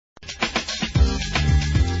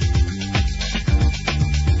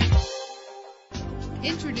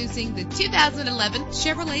Introducing the 2011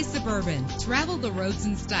 Chevrolet Suburban. Travel the roads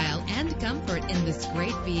in style and comfort in this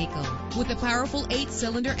great vehicle. With a powerful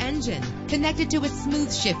 8-cylinder engine connected to a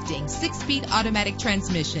smooth shifting 6-speed automatic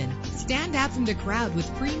transmission. Stand out from the crowd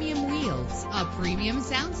with premium wheels. A premium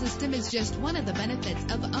sound system is just one of the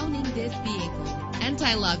benefits of owning this vehicle.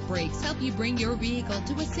 Anti-lock brakes help you bring your vehicle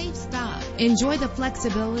to a safe stop. Enjoy the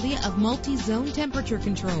flexibility of multi-zone temperature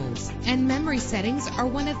controls, and memory settings are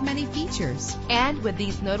one of many features. And with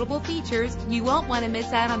these notable features, you won't want to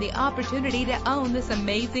miss out on the opportunity to own this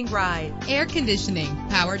amazing ride. Air conditioning,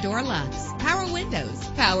 power door locks, power windows,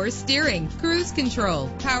 power steering, cruise control,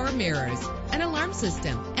 power mirrors, an alarm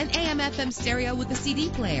system, an AM/FM stereo with a CD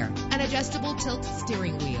player, an adjustable tilt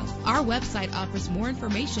steering wheel. Our website offers more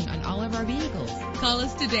information on all of our vehicles. Call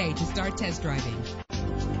us today to start test driving.